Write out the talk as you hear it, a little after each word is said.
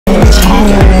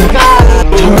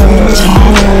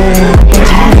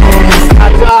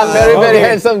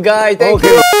handsome guy. Thank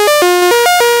you.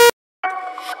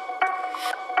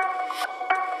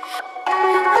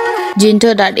 Jin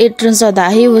told that it turns out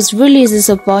that he was really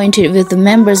disappointed with the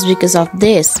members because of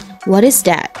this. What is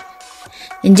that?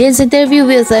 In Jin's interview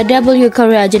with W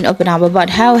Korea, Jin opened up about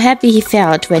how happy he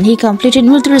felt when he completed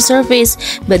military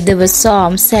service, but there was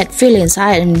some sad feelings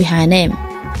hiding behind him.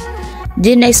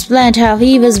 Jin explained how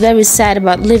he was very sad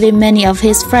about leaving many of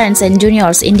his friends and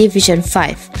juniors in Division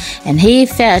 5, and he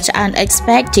felt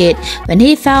unexpected when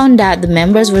he found that the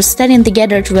members were standing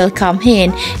together to welcome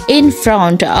him in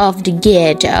front of the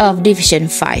gate of Division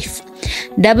 5.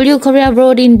 W Korea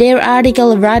wrote in their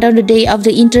article right on the day of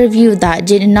the interview that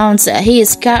Jin announced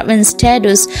his current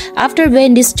status after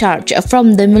being discharged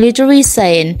from the military,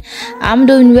 saying, "I'm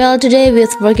doing well today with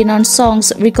working on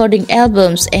songs, recording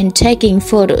albums, and taking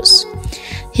photos."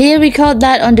 He recalled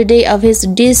that on the day of his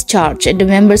discharge, the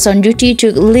members on duty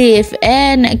took leave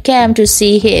and came to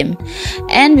see him,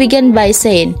 and began by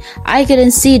saying, "I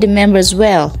couldn't see the members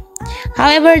well."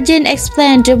 However, Jin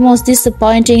explained the most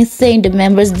disappointing thing the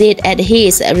members did at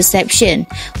his reception,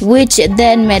 which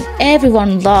then made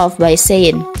everyone laugh by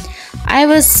saying, "I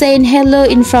was saying hello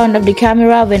in front of the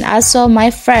camera when I saw my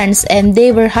friends and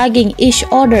they were hugging each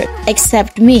other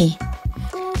except me."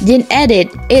 Jin added,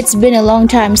 "It's been a long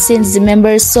time since the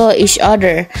members saw each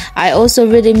other. I also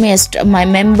really missed my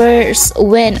members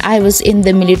when I was in the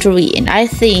military, and I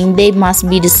think they must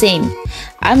be the same.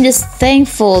 I'm just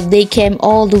thankful they came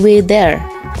all the way there,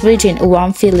 creating a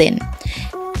warm feeling."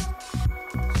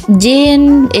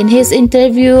 Jin, in his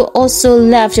interview, also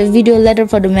left a video letter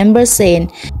for the members saying,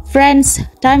 "Friends,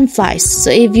 time flies, so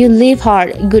if you live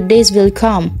hard, good days will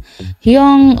come.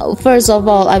 Young, first of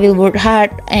all, I will work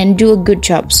hard and do a good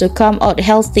job, so come out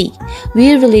healthy.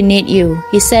 We really need you."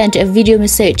 He sent a video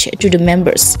message to the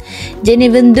members. Jin,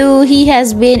 even though he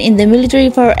has been in the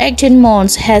military for 18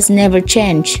 months, has never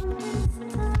changed.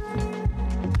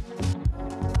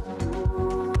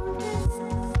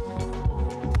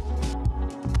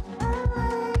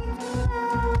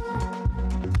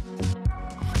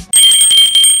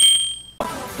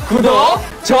 구독,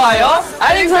 좋아요,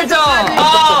 알림 설정.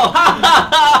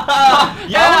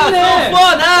 야, so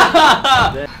fun.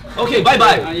 Okay, bye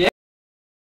bye.